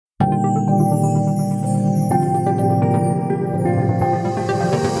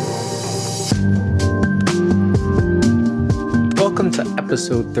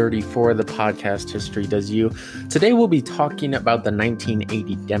episode 34 of the podcast History Does You. Today we'll be talking about the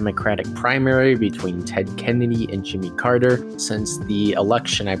 1980 Democratic primary between Ted Kennedy and Jimmy Carter. Since the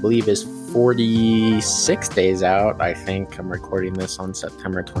election, I believe, is 46 days out, I think I'm recording this on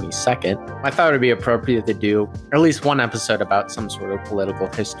September 22nd, I thought it would be appropriate to do at least one episode about some sort of political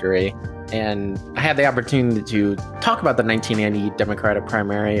history. And I had the opportunity to talk about the 1980 Democratic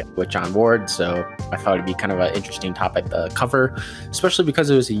primary with Jon Ward, so I thought it'd be kind of an interesting topic to cover, especially because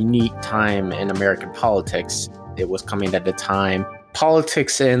it was a unique time in American politics. It was coming at a time.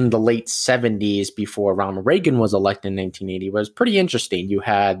 Politics in the late 70s, before Ronald Reagan was elected in 1980, was pretty interesting. You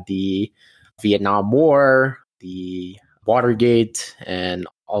had the Vietnam War, the Watergate, and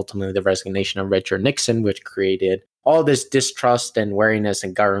ultimately the resignation of Richard Nixon, which created all this distrust and wariness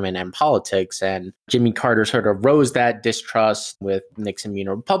in government and politics. And Jimmy Carter sort of rose that distrust with Nixon being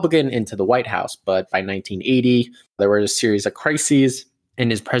a Republican into the White House. But by 1980, there were a series of crises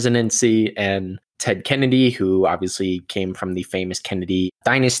in his presidency, and Ted Kennedy, who obviously came from the famous Kennedy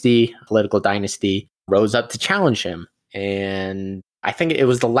dynasty, political dynasty, rose up to challenge him. And I think it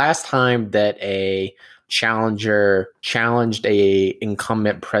was the last time that a challenger challenged a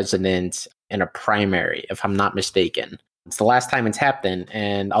incumbent president in a primary, if I'm not mistaken. It's the last time it's happened.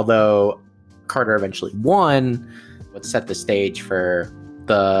 And although Carter eventually won, what set the stage for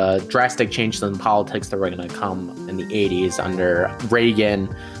the drastic changes in politics that were going to come in the 80s under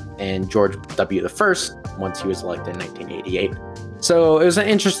Reagan and George W. I once he was elected in 1988. So it was an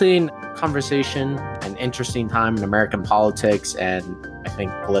interesting conversation, an interesting time in American politics, and I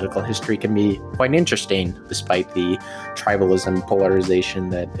think political history can be quite interesting despite the tribalism polarization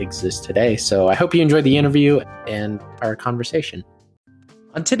that exists today. So I hope you enjoyed the interview and our conversation.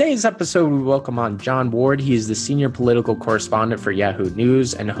 On today's episode, we welcome on Jon Ward. He is the senior political correspondent for Yahoo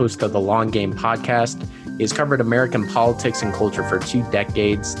News and host of the Long Game podcast. He has covered American politics and culture for 2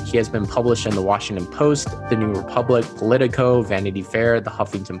 decades. He has been published in the Washington Post, The New Republic, Politico, Vanity Fair, the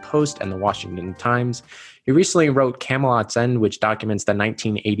Huffington Post, and the Washington Times. He recently wrote Camelot's End, which documents the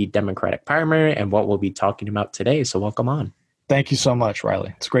 1980 Democratic primary and what we'll be talking about today. So welcome on. Thank you so much,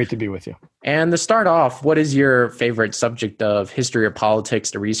 Riley. It's great to be with you. And to start off, what is your favorite subject of history or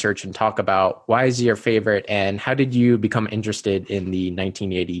politics to research and talk about? Why is it your favorite? And how did you become interested in the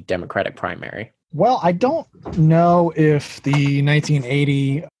 1980 Democratic primary? Well, I don't know if the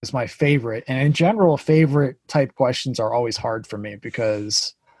 1980 is my favorite. And in general, favorite type questions are always hard for me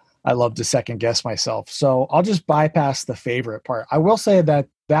because I love to second guess myself. So I'll just bypass the favorite part. I will say that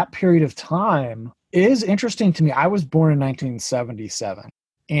that period of time is interesting to me. I was born in 1977,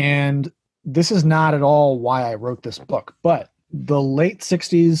 and this is not at all why I wrote this book, but the late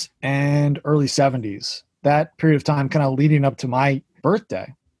 60s and early 70s, that period of time kind of leading up to my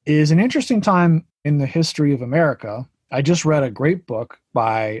birthday, is an interesting time in the history of America. I just read a great book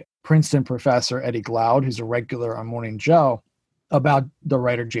by Princeton professor Eddie Glaude, who's a regular on Morning Joe, about the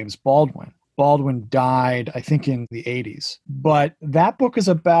writer James Baldwin. Baldwin died, I think, in the 80s. But that book is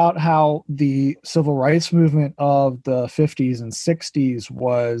about how the civil rights movement of the 50s and 60s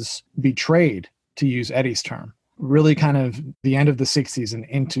was betrayed, to use Eddie's term, really kind of the end of the 60s and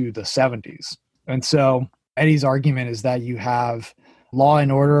into the 70s. And so Eddie's argument is that you have law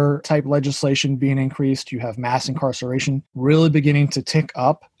and order type legislation being increased. You have mass incarceration really beginning to tick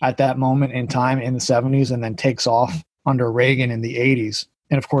up at that moment in time in the 70s and then takes off under Reagan in the 80s.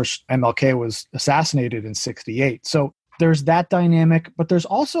 And of course, MLK was assassinated in 68. So there's that dynamic, but there's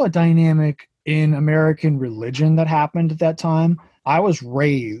also a dynamic in American religion that happened at that time. I was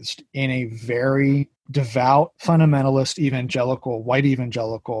raised in a very devout, fundamentalist, evangelical, white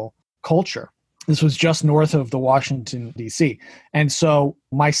evangelical culture. This was just north of the Washington, D.C. And so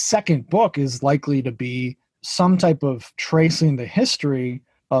my second book is likely to be some type of tracing the history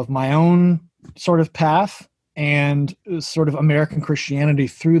of my own sort of path and sort of American Christianity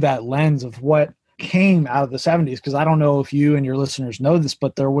through that lens of what came out of the 70s. Because I don't know if you and your listeners know this,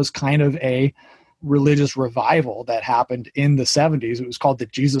 but there was kind of a religious revival that happened in the 70s. It was called the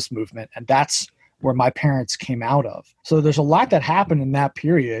Jesus movement. And that's where my parents came out of. So there's a lot that happened in that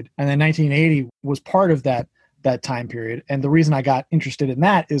period. And then 1980 was part of that time period. And the reason I got interested in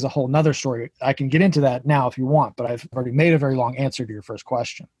that is a whole nother story. I can get into that now if you want, but I've already made a very long answer to your first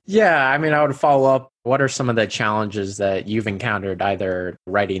question. Yeah, I mean, I would follow up. What are some of the challenges that you've encountered either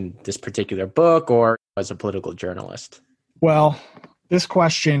writing this particular book or as a political journalist? Well, this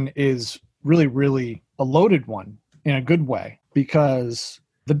question is really, really a loaded one in a good way, because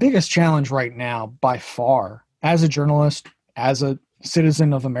the biggest challenge right now by far as a journalist, as a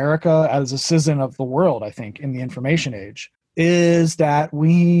citizen of America, as a citizen of the world, I think, in the information age, is that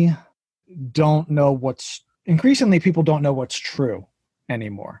we don't know increasingly people don't know what's true.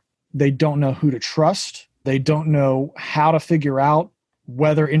 anymore. They don't know who to trust. They don't know how to figure out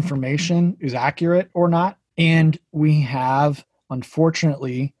whether information is accurate or not. And we have,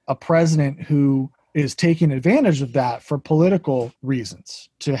 unfortunately, a president who is taking advantage of that for political reasons.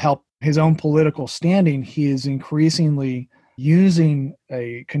 To help his own political standing, he is increasingly using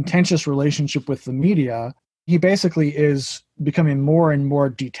a contentious relationship with the media. He basically is becoming more and more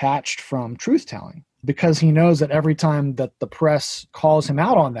detached from truth-telling because he knows that every time that the press calls him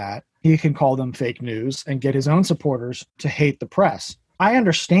out on that, he can call them fake news and get his own supporters to hate the press. I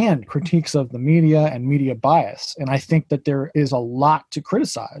understand critiques of the media and media bias, and I think that there is a lot to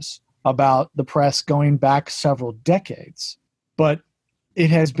criticize about the press going back several decades. But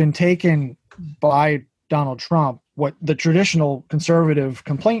it has been taken by Donald Trump. What the traditional conservative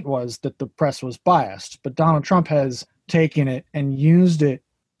complaint was that the press was biased, but Donald Trump has taken it and used it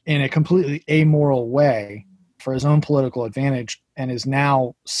in a completely amoral way for his own political advantage and has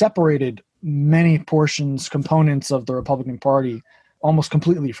now separated many portions, components of the Republican Party almost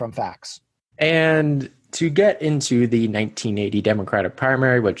completely from facts. And to get into the 1980 Democratic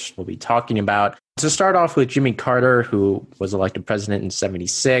primary, which we'll be talking about, to start off with Jimmy Carter, who was elected president in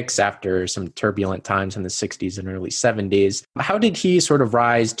 76 after some turbulent times in the 60s and early 70s. How did he sort of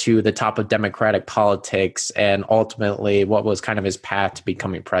rise to the top of Democratic politics, and ultimately what was kind of his path to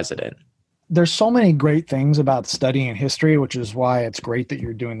becoming president? There's so many great things about studying history, which is why it's great that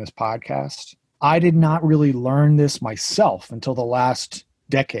you're doing this podcast. I did not really learn this myself until the last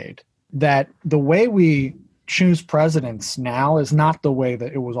decade, that the way we choose presidents now is not the way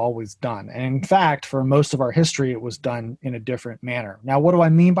that it was always done. And in fact, for most of our history, it was done in a different manner. Now, what do I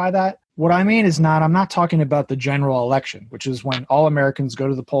mean by that? What I mean is I'm not talking about the general election, which is when all Americans go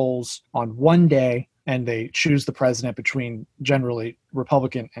to the polls on one day and they choose the president between generally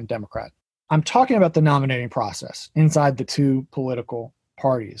Republican and Democrat. I'm talking about the nominating process inside the two political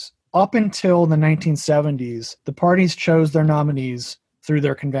parties. Up until the 1970s, the parties chose their nominees through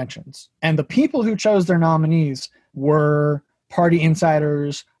their conventions. And the people who chose their nominees were party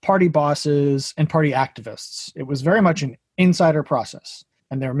insiders, party bosses, and party activists. It was very much an insider process.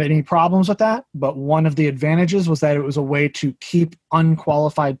 And there are many problems with that, but one of the advantages was that it was a way to keep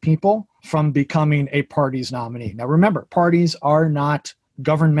unqualified people from becoming a party's nominee. Now remember, parties are not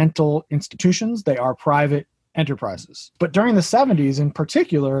governmental institutions, they are private enterprises. But during the 70s in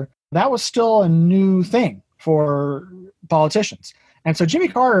particular, that was still a new thing for politicians. And so Jimmy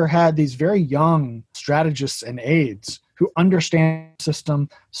Carter had these very young strategists and aides who understand the system,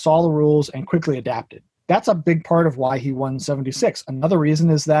 saw the rules, and quickly adapted. That's a big part of why he won 76. Another reason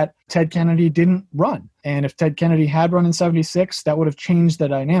is that Ted Kennedy didn't run. And if Ted Kennedy had run in 76, that would have changed the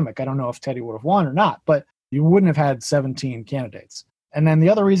dynamic. I don't know if Teddy would have won or not, but you wouldn't have had 17 candidates. And then the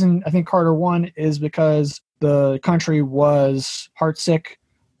other reason I think Carter won is because the country was heartsick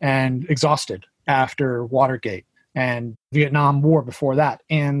and exhausted after Watergate and Vietnam War before that,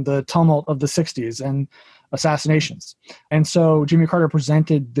 and the tumult of the 60s and assassinations. And so Jimmy Carter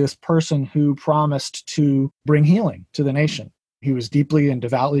presented this person who promised to bring healing to the nation. He was deeply and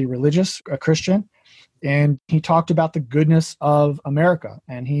devoutly religious, a Christian, and he talked about the goodness of America.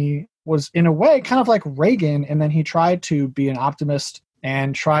 And he was, in a way, kind of like Reagan, and then he tried to be an optimist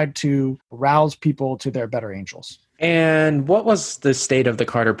and tried to rouse people to their better angels. And what was the state of the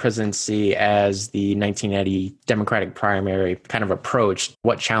Carter presidency as the 1980 Democratic primary kind of approached?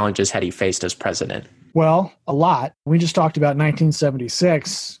 What challenges had he faced as president? Well, a lot. We just talked about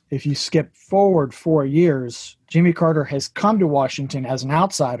 1976. If you skip forward 4 years, Jimmy Carter has come to Washington as an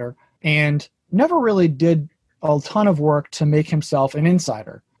outsider and never really did a ton of work to make himself an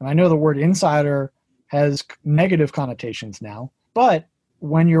insider. And I know the word insider has negative connotations now, but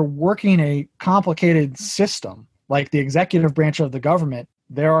when you're working a complicated system, like the executive branch of the government,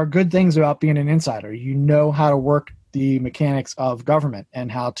 there are good things about being an insider. You know how to work the mechanics of government and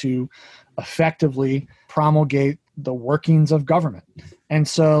how to effectively promulgate the workings of government. And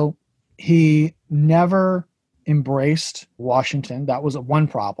so he never embraced Washington. That was one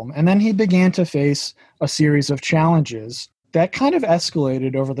problem. And then he began to face a series of challenges that kind of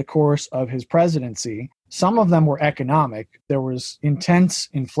escalated over the course of his presidency. Some of them were economic. There was intense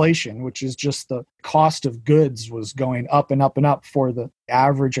inflation, which is just the cost of goods was going up and up and up for the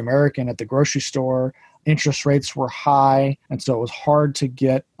average American at the grocery store. Interest rates were high, and so it was hard to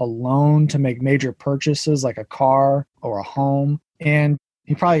get a loan to make major purchases like a car or a home. And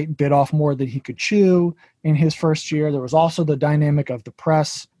He probably bit off more than he could chew in his first year. There was also the dynamic of the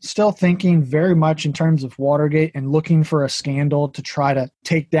press still thinking very much in terms of Watergate and looking for a scandal to try to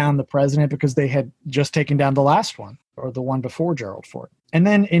take down the president because they had just taken down the last one, or the one before Gerald Ford. And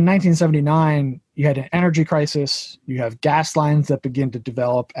then in 1979, you had an energy crisis. You have gas lines that begin to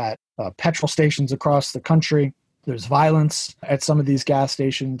develop at petrol stations across the country. There's violence at some of these gas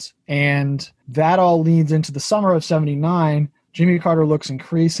stations. And that all leads into the summer of 79. Jimmy Carter looks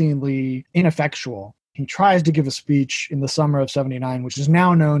increasingly ineffectual. He tries to give a speech in the summer of 79, which is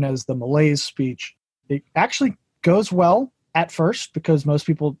now known as the Malaise speech. It actually goes well at first because most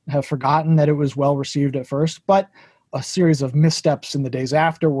people have forgotten that it was well received at first, but a series of missteps in the days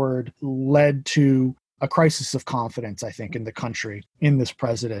afterward led to a crisis of confidence, I think, in the country, in this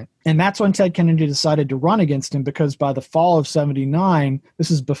president. And that's when Ted Kennedy decided to run against him, because by the fall of 79,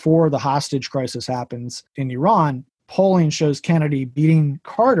 this is before the hostage crisis happens in Iran, polling shows Kennedy beating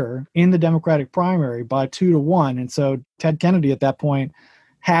Carter in the Democratic primary by 2-1. And so Ted Kennedy at that point,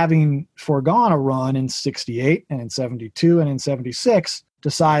 having foregone a run in 68 and in 72 and in 76,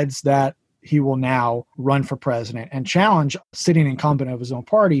 decides that he will now run for president and challenge a sitting incumbent of his own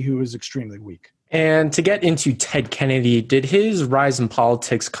party who is extremely weak. And to get into Ted Kennedy, did his rise in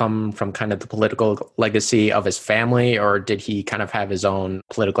politics come from kind of the political legacy of his family, or did he kind of have his own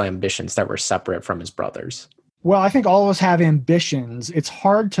political ambitions that were separate from his brothers? Well, I think all of us have ambitions. It's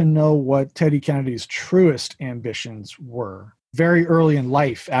hard to know what Teddy Kennedy's truest ambitions were. Very early in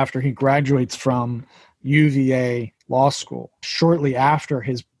life, after he graduates from UVA Law School, shortly after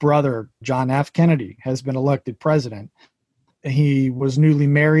his brother, John F. Kennedy, has been elected president, he was newly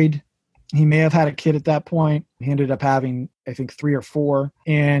married. He may have had a kid at that point. He ended up having, I think, 3 or 4.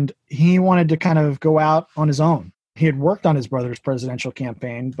 And he wanted to kind of go out on his own. He had worked on his brother's presidential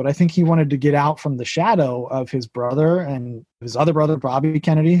campaign, but I think he wanted to get out from the shadow of his brother and his other brother, Bobby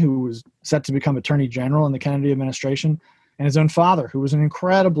Kennedy, who was set to become Attorney General in the Kennedy administration, and his own father, who was an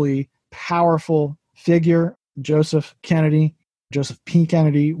incredibly powerful figure, Joseph Kennedy. Joseph P.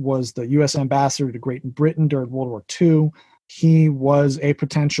 Kennedy was the U.S. ambassador to Great Britain during World War II. He was a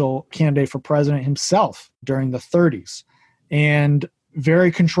potential candidate for president himself during the 30s, and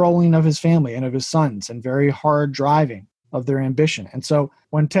very controlling of his family and of his sons, and very hard driving of their ambition. And so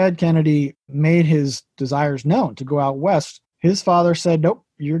when Ted Kennedy made his desires known to go out west, his father said, nope,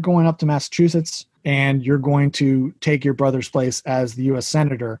 you're going up to Massachusetts and you're going to take your brother's place as the U.S.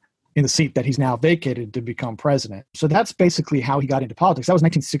 senator in the seat that he's now vacated to become president. So that's basically how he got into politics. That was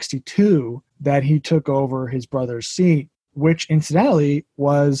 1962 that he took over his brother's seat, which incidentally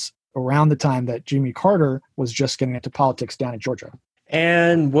was around the time that Jimmy Carter was just getting into politics down in Georgia.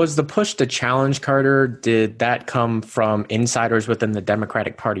 And was the push to challenge Carter, did that come from insiders within the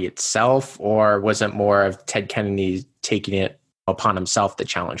Democratic Party itself, or was it more of Ted Kennedy taking it upon himself to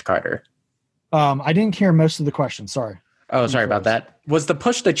challenge Carter? I didn't hear most of the question. Sorry. Oh, sorry about that. Was the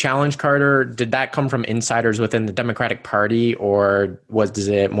push to challenge Carter, did that come from insiders within the Democratic Party, or was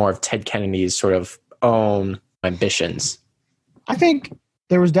it more of Ted Kennedy's sort of own ambitions? I think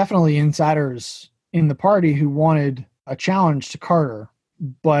there was definitely insiders in the party who wanted a challenge to Carter,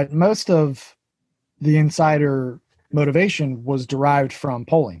 but most of the insider motivation was derived from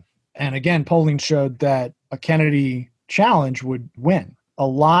polling. And again, polling showed that a Kennedy challenge would win. A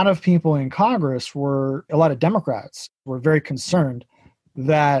lot of people in Congress a lot of Democrats were very concerned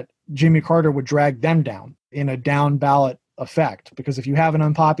that Jimmy Carter would drag them down in a down ballot effect, because if you have an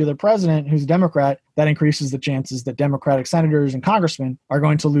unpopular president who's a Democrat, that increases the chances that Democratic senators and congressmen are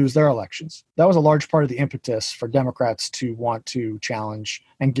going to lose their elections. That was a large part of the impetus for Democrats to want to challenge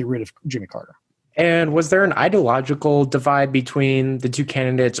and get rid of Jimmy Carter. And was there an ideological divide between the two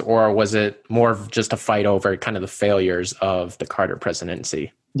candidates, or was it more of just a fight over kind of the failures of the Carter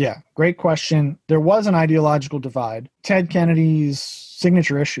presidency? Yeah, great question. There was an ideological divide. Ted Kennedy's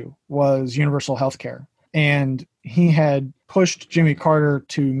signature issue was universal health care. And he had pushed Jimmy Carter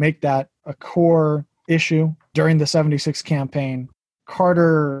to make that a core issue during the 76 campaign.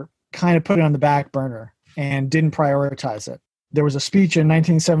 Carter kind of put it on the back burner and didn't prioritize it. There was a speech in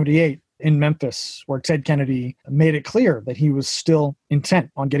 1978 in Memphis where Ted Kennedy made it clear that he was still intent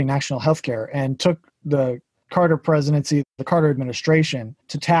on getting national health care, and took the Carter presidency, the Carter administration,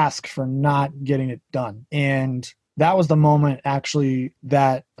 to task for not getting it done. And that was the moment, actually,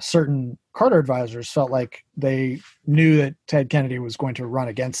 that certain Carter advisors felt like they knew that Ted Kennedy was going to run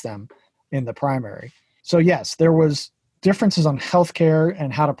against them in the primary. So yes, there was differences on healthcare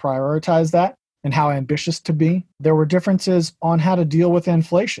and how to prioritize that and how ambitious to be. There were differences on how to deal with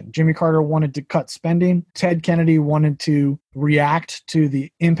inflation. Jimmy Carter wanted to cut spending. Ted Kennedy wanted to react to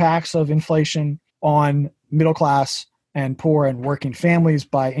the impacts of inflation on middle class and poor and working families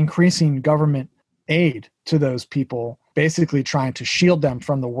by increasing government aid to those people, basically trying to shield them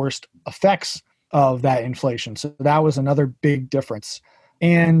from the worst effects of that inflation. So that was another big difference.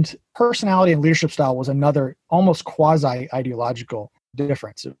 And personality and leadership style was another almost quasi-ideological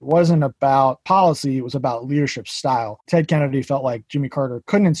difference. It wasn't about policy, it was about leadership style. Ted Kennedy felt like Jimmy Carter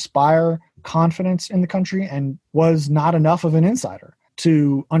couldn't inspire confidence in the country and was not enough of an insider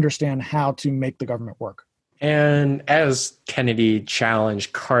to understand how to make the government work. And as Kennedy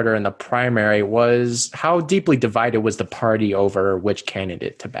challenged Carter in the primary, how deeply divided was the party over which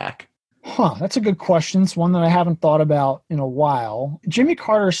candidate to back? That's a good question. It's one that I haven't thought about in a while. Jimmy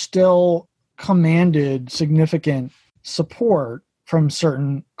Carter still commanded significant support from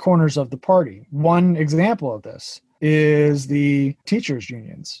certain corners of the party. One example of this is the teachers'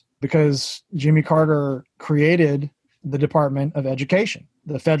 unions, because Jimmy Carter created the Department of Education,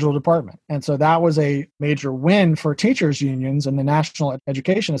 the federal department. And so that was a major win for teachers' unions, and the National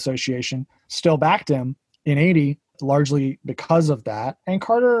Education Association still backed him in 80, largely because of that. And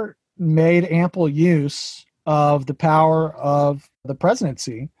Carter made ample use of the power of the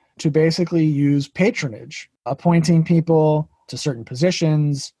presidency to basically use patronage, appointing people to certain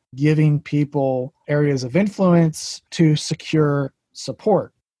positions, giving people areas of influence to secure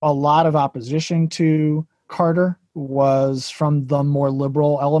support. A lot of opposition to Carter was from the more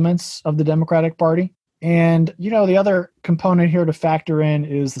liberal elements of the Democratic Party. And, the other component here to factor in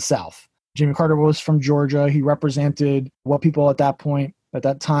is the South. Jimmy Carter was from Georgia. He represented what people at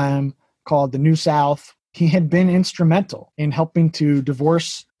that time called the New South. He had been instrumental in helping to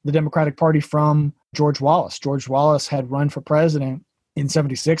divorce the Democratic Party from George Wallace. George Wallace had run for president in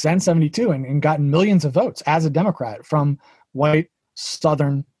 76 and 72 and gotten millions of votes as a Democrat from white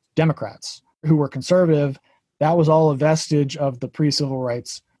Southern Democrats who were conservative. That was all a vestige of the pre-civil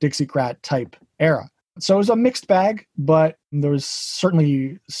rights Dixiecrat type era. So it was a mixed bag, but there was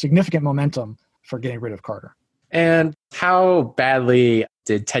certainly significant momentum for getting rid of Carter. And how badly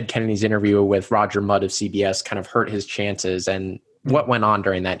did Ted Kennedy's interview with Roger Mudd of CBS kind of hurt his chances, and what went on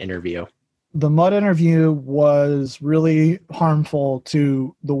during that interview? The Mudd interview was really harmful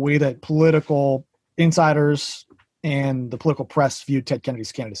to the way that political insiders and the political press viewed Ted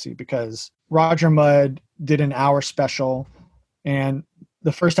Kennedy's candidacy, because Roger Mudd did an hour special, and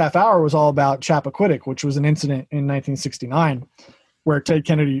the first half hour was all about Chappaquiddick, which was an incident in 1969 where Ted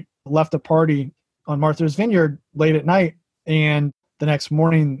Kennedy left the party on Martha's Vineyard late at night, and the next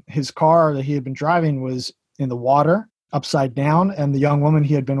morning his car that he had been driving was in the water, upside down, and the young woman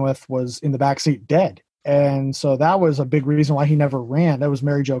he had been with was in the backseat dead. And so that was a big reason why he never ran. That was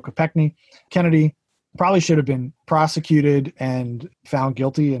Mary Jo Kopechne. Kennedy probably should have been prosecuted and found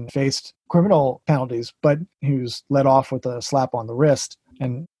guilty and faced criminal penalties, but he was let off with a slap on the wrist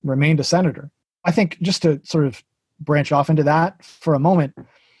and remained a senator. I think, just to sort of branch off into that for a moment,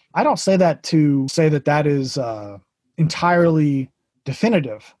 I don't say that to say that that is entirely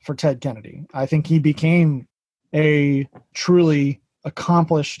definitive for Ted Kennedy. I think he became a truly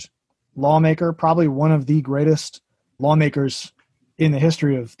accomplished lawmaker, probably one of the greatest lawmakers in the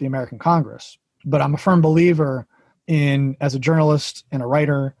history of the American Congress. But I'm a firm believer in, as a journalist and a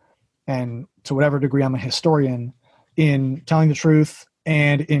writer, and to whatever degree I'm a historian, in telling the truth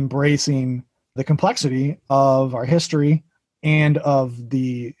and embracing the complexity of our history and of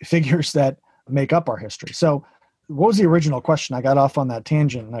the figures that make up our history. So what was the original question? I got off on that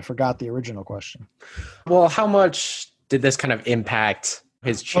tangent and I forgot the original question. Well, how much did this kind of impact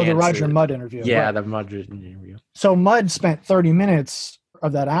his chances? Oh, the Roger Mudd interview. Yeah, right. The Mudd interview. So Mudd spent 30 minutes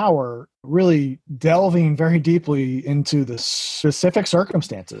of that hour really delving very deeply into the specific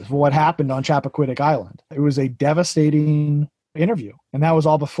circumstances of what happened on Chappaquiddick Island. It was a devastating interview. And that was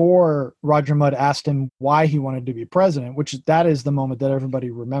all before Roger Mudd asked him why he wanted to be president, which that is the moment that everybody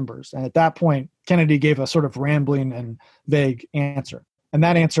remembers. And at that point, Kennedy gave a sort of rambling and vague answer. And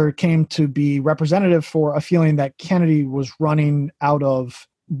that answer came to be representative for a feeling that Kennedy was running out of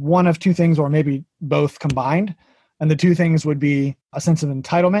one of two things, or maybe both combined. And the two things would be a sense of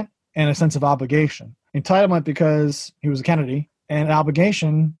entitlement and a sense of obligation. Entitlement because he was a Kennedy, and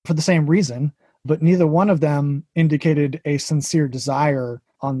obligation for the same reason, but neither one of them indicated a sincere desire,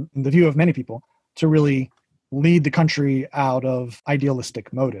 in the view of many people, to really lead the country out of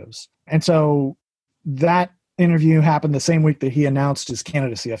idealistic motives. And so that interview happened the same week that he announced his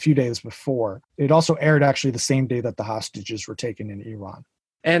candidacy, a few days before. It also aired actually the same day that the hostages were taken in Iran.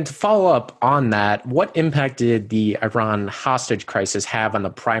 And to follow up on that, what impact did the Iran hostage crisis have on the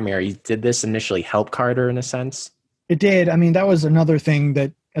primary? Did this initially help Carter in a sense? It did. I mean, that was another thing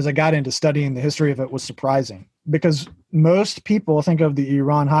that, as I got into studying the history of it, was surprising. Because most people think of the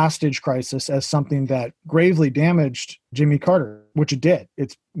Iran hostage crisis as something that gravely damaged Jimmy Carter, which it did.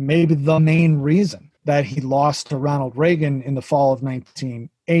 It's maybe the main reason that he lost to Ronald Reagan in the fall of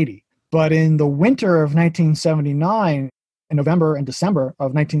 1980. But in the winter of 1979, in November and December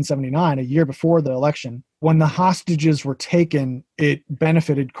of 1979, a year before the election, when the hostages were taken, it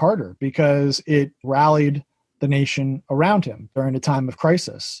benefited Carter because it rallied the nation around him during a time of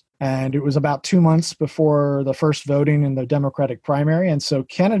crisis. And it was about 2 months before the first voting in the Democratic primary. And so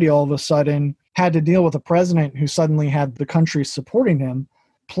Kennedy all of a sudden had to deal with a president who suddenly had the country supporting him.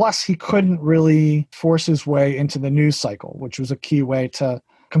 Plus, he couldn't really force his way into the news cycle, which was a key way to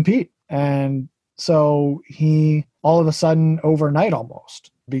compete. And so he all of a sudden, overnight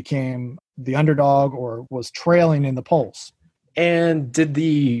almost, became the underdog or was trailing in the polls. And did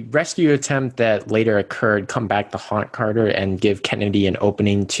the rescue attempt that later occurred come back to haunt Carter and give Kennedy an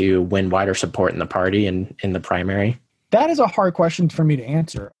opening to win wider support in the party and in the primary? That is a hard question for me to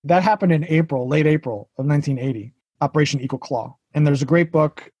answer. That happened in April, late April of 1980, Operation Equal Claw. And there's a great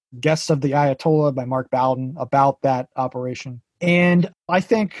book, Guests of the Ayatollah by Mark Bowden, about that operation. And I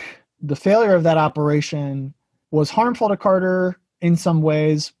think the failure of that operation was harmful to Carter in some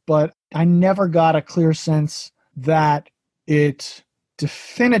ways, but I never got a clear sense that it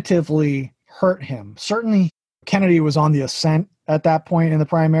definitively hurt him. Certainly, Kennedy was on the ascent at that point in the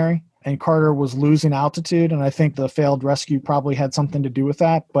primary, and Carter was losing altitude, and I think the failed rescue probably had something to do with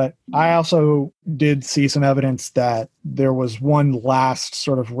that. But I also did see some evidence that there was one last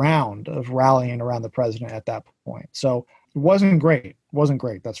sort of round of rallying around the president at that point. So it wasn't great. It wasn't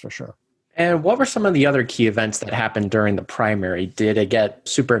great, that's for sure. And what were some of the other key events that happened during the primary? Did it get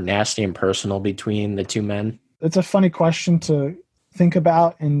super nasty and personal between the two men? It's a funny question to think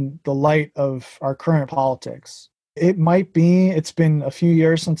about in the light of our current politics. It might be, it's been a few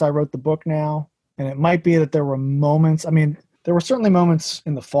years since I wrote the book now, and it might be that there were moments, there were certainly moments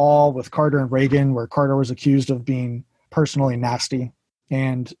in the fall with Carter and Reagan where Carter was accused of being personally nasty.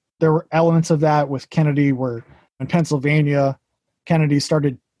 And there were elements of that with Kennedy where in Pennsylvania, Kennedy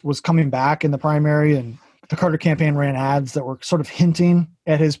was coming back in the primary, and the Carter campaign ran ads that were sort of hinting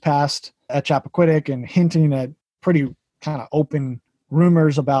at his past at Chappaquiddick and hinting at pretty kind of open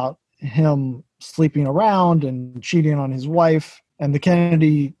rumors about him sleeping around and cheating on his wife. And the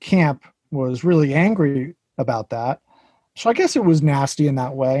Kennedy camp was really angry about that. So I guess it was nasty in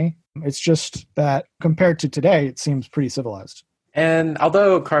that way. It's just that compared to today, it seems pretty civilized. And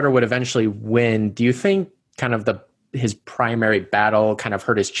although Carter would eventually win, do you think kind of his primary battle kind of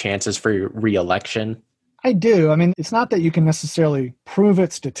hurt his chances for reelection? I do. It's not that you can necessarily prove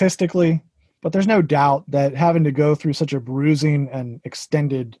it statistically, but there's no doubt that having to go through such a bruising and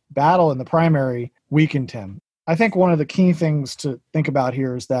extended battle in the primary weakened him. I think one of the key things to think about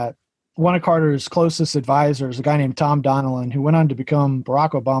here is that one of Carter's closest advisors, a guy named Tom Donilon, who went on to become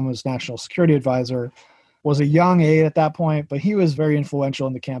Barack Obama's national security advisor, was a young aide at that point, but he was very influential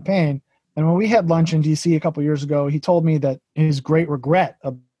in the campaign. And when we had lunch in D.C. a couple years ago, he told me that his great regret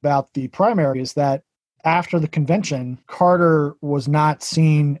about the primary is that after the convention, Carter was not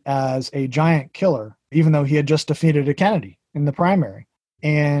seen as a giant killer, even though he had just defeated a Kennedy in the primary.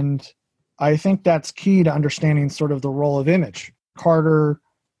 And I think that's key to understanding sort of the role of image. Carter,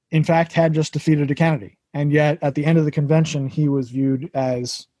 in fact, had just defeated a Kennedy. And yet at the end of the convention, he was viewed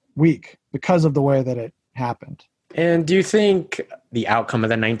as weak because of the way that it happened. And do you think the outcome of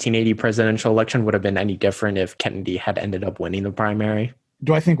the 1980 presidential election would have been any different if Kennedy had ended up winning the primary?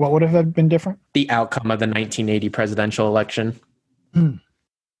 Do I think what would have been different? The outcome of the 1980 presidential election.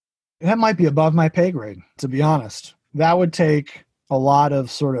 That might be above my pay grade, to be honest. That would take a lot of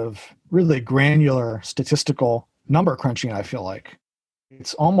sort of really granular statistical number crunching, I feel like.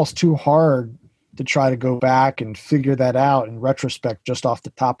 It's almost too hard to try to go back and figure that out in retrospect just off the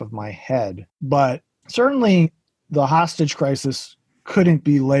top of my head. But certainly the hostage crisis couldn't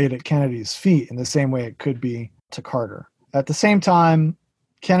be laid at Kennedy's feet in the same way it could be to Carter. At the same time,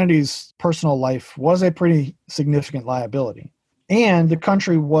 Kennedy's personal life was a pretty significant liability. And the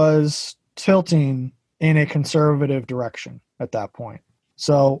country was tilting in a conservative direction at that point.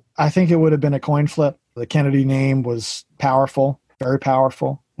 So I think it would have been a coin flip. The Kennedy name was powerful, very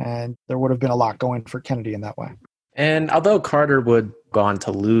powerful, and there would have been a lot going for Kennedy in that way. And although Carter would go on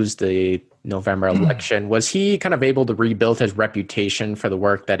to lose the November election, was he kind of able to rebuild his reputation for the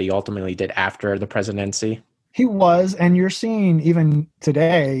work that he ultimately did after the presidency? He was, and you're seeing even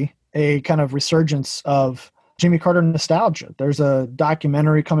today a kind of resurgence of Jimmy Carter nostalgia. There's a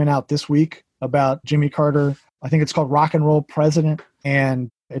documentary coming out this week about Jimmy Carter. I think it's called Rock and Roll President,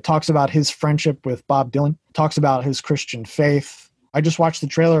 and it talks about his friendship with Bob Dylan, talks about his Christian faith. I just watched the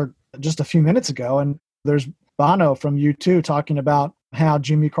trailer just a few minutes ago, and there's Bono from U2 talking about how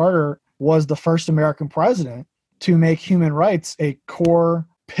Jimmy Carter was the first American president to make human rights a core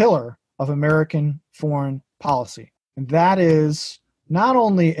pillar of American foreign policy. And that is not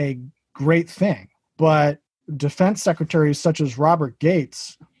only a great thing, but defense secretaries such as Robert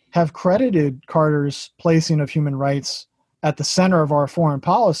Gates have credited Carter's placing of human rights at the center of our foreign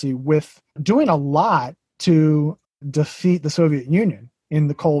policy with doing a lot to defeat the Soviet Union in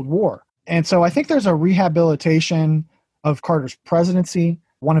the Cold War. And so I think there's a rehabilitation of Carter's presidency.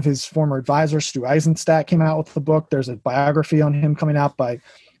 One of his former advisors, Stu Eisenstadt, came out with the book. There's a biography on him coming out by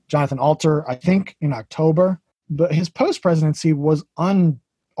Jonathan Alter, I think in October. But his post-presidency was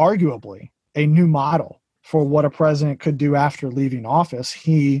unarguably a new model for what a president could do after leaving office.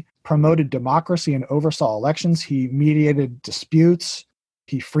 He promoted democracy and oversaw elections. He mediated disputes.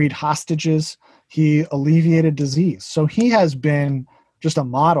 He freed hostages. He alleviated disease. So he has been just a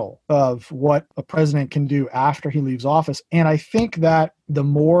model of what a president can do after he leaves office. And I think that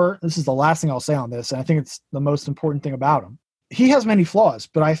this is the last thing I'll say on this, and I think it's the most important thing about him. He has many flaws,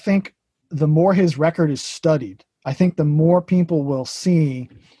 but I think the more his record is studied, I think the more people will see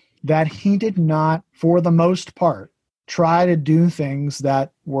that he did not, for the most part, try to do things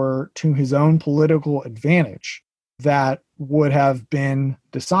that were to his own political advantage that would have been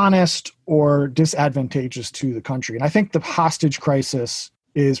dishonest or disadvantageous to the country. And I think the hostage crisis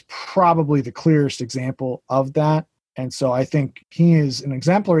is probably the clearest example of that. And so I think he is an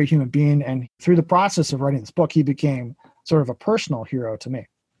exemplary human being. And through the process of writing this book, he became sort of a personal hero to me.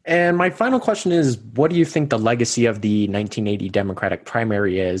 And my final question is, what do you think the legacy of the 1980 Democratic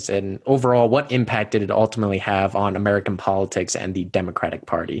primary is? And overall, what impact did it ultimately have on American politics and the Democratic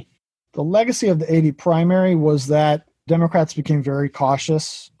Party? The legacy of the 80 primary was that Democrats became very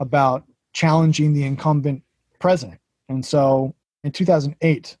cautious about challenging the incumbent president. And so in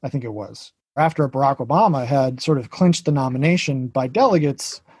 2008, I think it was, after Barack Obama had sort of clinched the nomination by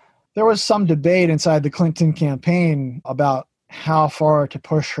delegates, there was some debate inside the Clinton campaign about how far to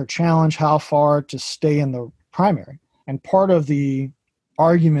push her challenge, how far to stay in the primary. And part of the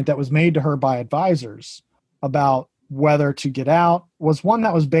argument that was made to her by advisors about whether to get out was one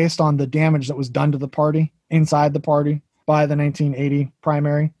that was based on the damage that was done to the party, inside the party, by the 1980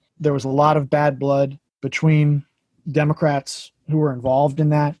 primary. There was a lot of bad blood between Democrats who were involved in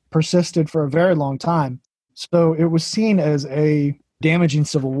that, persisted for a very long time. So it was seen as a damaging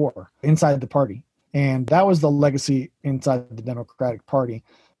civil war inside the party. And that was the legacy inside the Democratic Party.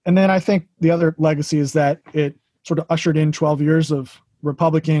 And then I think the other legacy is that it sort of ushered in 12 years of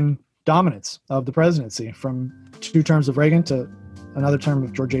Republican dominance of the presidency, from 2 terms of Reagan to another term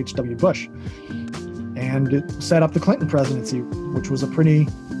of George H.W. Bush. And it set up the Clinton presidency, which was a pretty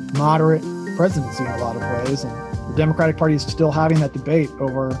moderate presidency in a lot of ways. And the Democratic Party is still having that debate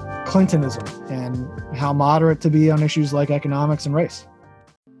over Clintonism and how moderate to be on issues like economics and race.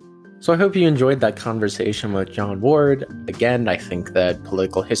 So I hope you enjoyed that conversation with Jon Ward. Again, I think that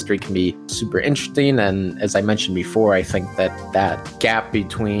political history can be super interesting. And as I mentioned before, I think that that gap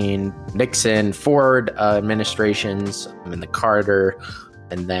between Nixon, Ford administrations, and the Carter,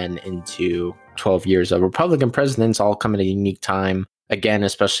 and then into 12 years of Republican presidents all come at a unique time. Again,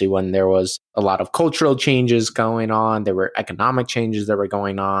 especially when there was a lot of cultural changes going on. There were economic changes that were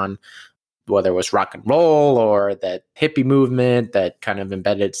going on, whether it was rock and roll or that hippie movement that kind of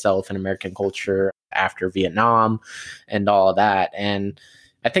embedded itself in American culture after Vietnam and all of that. And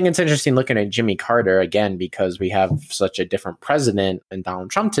I think it's interesting looking at Jimmy Carter again, because we have such a different president than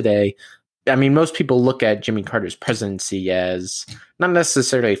Donald Trump today. I mean, most people look at Jimmy Carter's presidency as not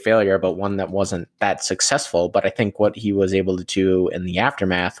necessarily a failure, but one that wasn't that successful. But I think what he was able to do in the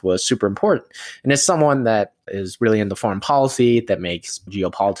aftermath was super important. And as someone that is really into foreign policy, that makes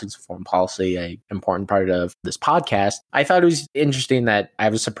geopolitics and foreign policy an important part of this podcast, I thought it was interesting that I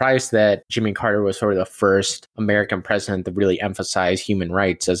was surprised that Jimmy Carter was sort of the first American president to really emphasize human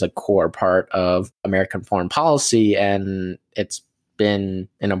rights as a core part of American foreign policy. And it's been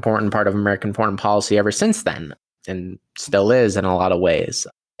an important part of American foreign policy ever since then, and still is in a lot of ways.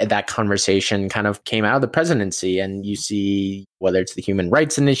 That conversation kind of came out of the presidency, and you see whether it's the Human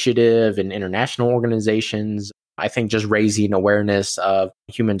Rights Initiative and international organizations, I think just raising awareness of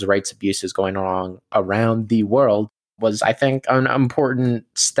human rights abuses going on around the world was, I think, an important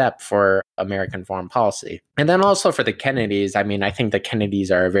step for American foreign policy. And then also for the Kennedys, I mean, I think the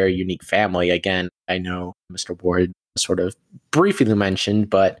Kennedys are a very unique family. Again, I know Mr. Ward sort of briefly mentioned,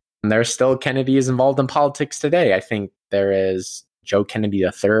 but there's still Kennedys involved in politics today. I think there is Joe Kennedy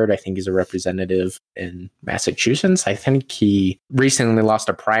III. I think he's a representative in Massachusetts. I think he recently lost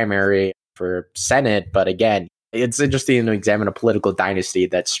a primary for Senate. But again, it's interesting to examine a political dynasty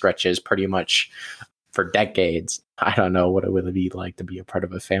that stretches pretty much for decades. I don't know what it would be like to be a part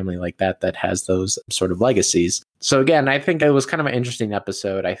of a family like that has those sort of legacies. So again, I think it was kind of an interesting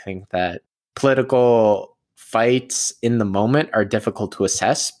episode. I think that political fights in the moment are difficult to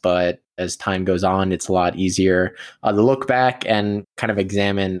assess, but as time goes on, it's a lot easier to look back and kind of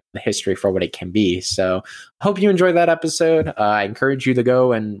examine the history for what it can be. So I hope you enjoyed that episode. I encourage you to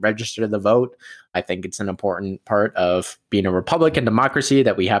go and register to vote. I think it's an important part of being a republic and democracy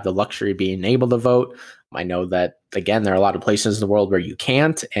that we have the luxury of being able to vote. I know that, again, there are a lot of places in the world where you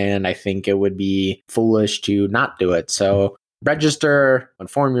can't, and I think it would be foolish to not do it. So register,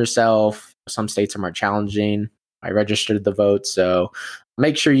 inform yourself. Some states are more challenging. I registered the vote, so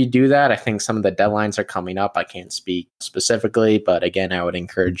make sure you do that. I think some of the deadlines are coming up. I can't speak specifically, but again, I would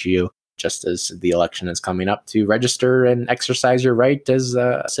encourage you, just as the election is coming up, to register and exercise your right as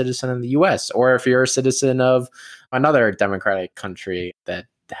a citizen in the US. Or if you're a citizen of another democratic country that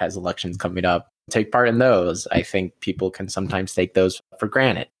has elections coming up, take part in those. I think people can sometimes take those for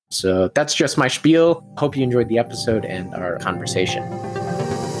granted. So that's just my spiel. Hope you enjoyed the episode and our conversation.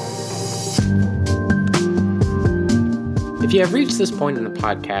 If you have reached this point in the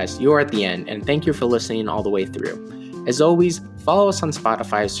podcast, you are at the end, and thank you for listening all the way through. As always, follow us on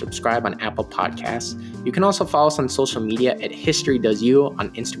Spotify, subscribe on Apple Podcasts. You can also follow us on social media at History Does You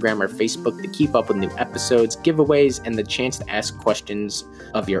on Instagram or Facebook to keep up with new episodes, giveaways, and the chance to ask questions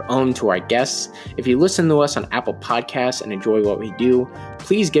of your own to our guests. If you listen to us on Apple Podcasts and enjoy what we do,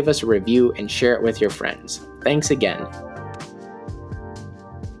 please give us a review and share it with your friends. Thanks again.